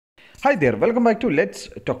Hi there, welcome back to Let's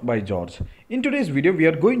Talk by George. In today's video, we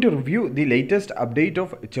are going to review the latest update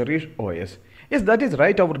of Cherish OS. Yes, that is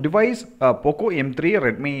right. Our device Poco M3,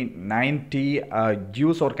 Redmi 9T,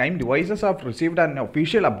 Juice or Chime devices have received an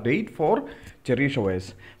official update for Cherish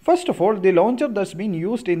OS. First of all, the launcher that's been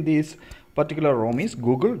used in this particular ROM is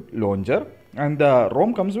Google Launcher, and the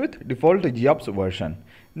ROM comes with default GApps version.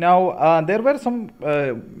 Now there were some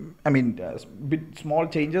bit small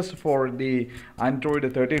changes for the Android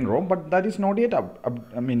 13 ROM, but that is not yet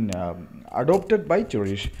adopted by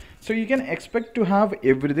Cherish, so you can expect to have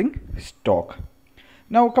everything stock.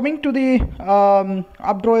 Now coming to the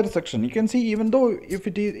app drawer section, you can see even though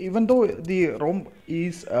the ROM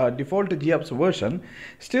is default GApps version,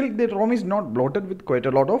 still the ROM is not bloated with quite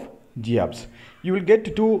a lot of GApps. You will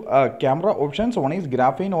get two camera options. One is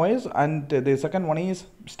Graphene OS and the second one is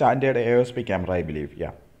standard AOSP camera, I believe.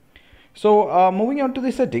 Yeah. So moving on to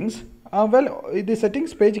the settings. The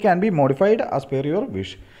settings page can be modified as per your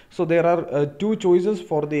wish. So there are two choices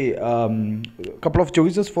for the couple of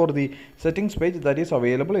choices for the settings page that is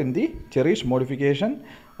available in the Cherish modification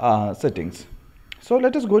settings. So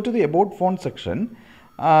let us go to the about phone section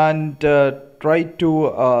and try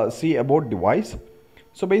to see about device.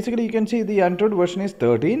 So basically you can see the Android version is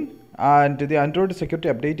 13 and the Android security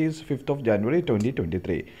update is 5th of January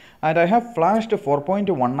 2023, and I have flashed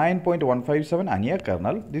 4.19.157 ANIA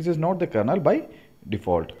kernel. This is not the kernel by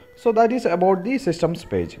default. So that is about the systems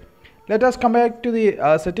page. Let us come back to the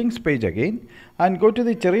settings page again and go to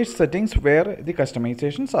the Cherish settings where the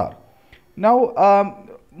customizations are. Now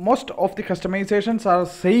most of the customizations are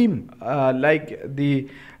same like the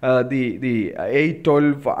 8,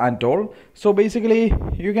 12 and all. So basically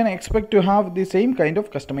you can expect to have the same kind of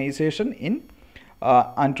customization in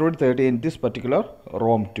Android 13, this particular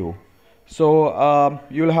ROM too. So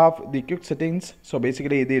you'll have the quick settings. So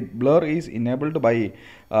basically the blur is enabled by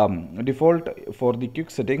default for the quick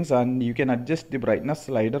settings, and you can adjust the brightness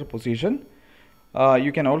slider position.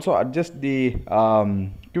 You can also adjust the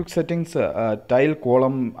quick settings tile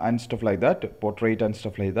column and stuff like that, portrait and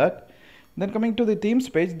stuff like that. Then coming to the themes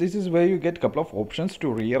page, this is where you get a couple of options to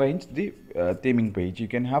rearrange the theming page. You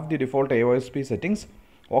can have the default AOSP settings,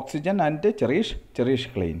 Oxygen and Cherish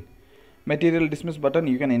Clean. Material dismiss button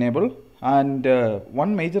you can enable, and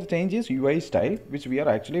one major change is UI style, which we are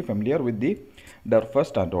actually familiar with the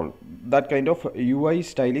first and all. That kind of UI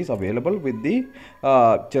style is available with the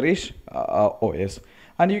Cherish OS.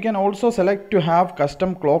 And you can also select to have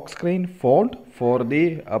custom clock screen font for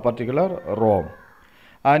the particular ROM.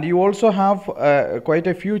 And you also have quite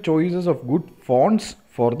a few choices of good fonts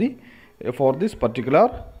for this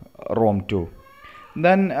particular ROM too.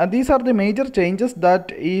 Then these are the major changes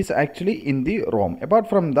that is actually in the ROM. Apart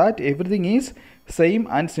from that, everything is same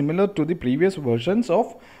and similar to the previous versions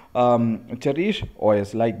of Cherish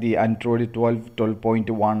OS, like the Android 12,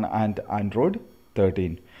 12.1 and Android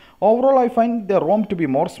 13. Overall, I find the ROM to be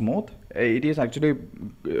more smooth. It is actually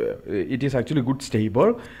good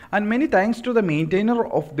stable, and many thanks to the maintainer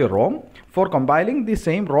of the ROM for compiling the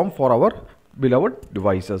same ROM for our beloved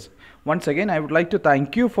devices. Once again, I would like to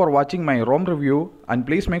thank you for watching my ROM review, and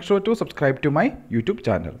please make sure to subscribe to my YouTube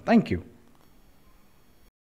channel. Thank you.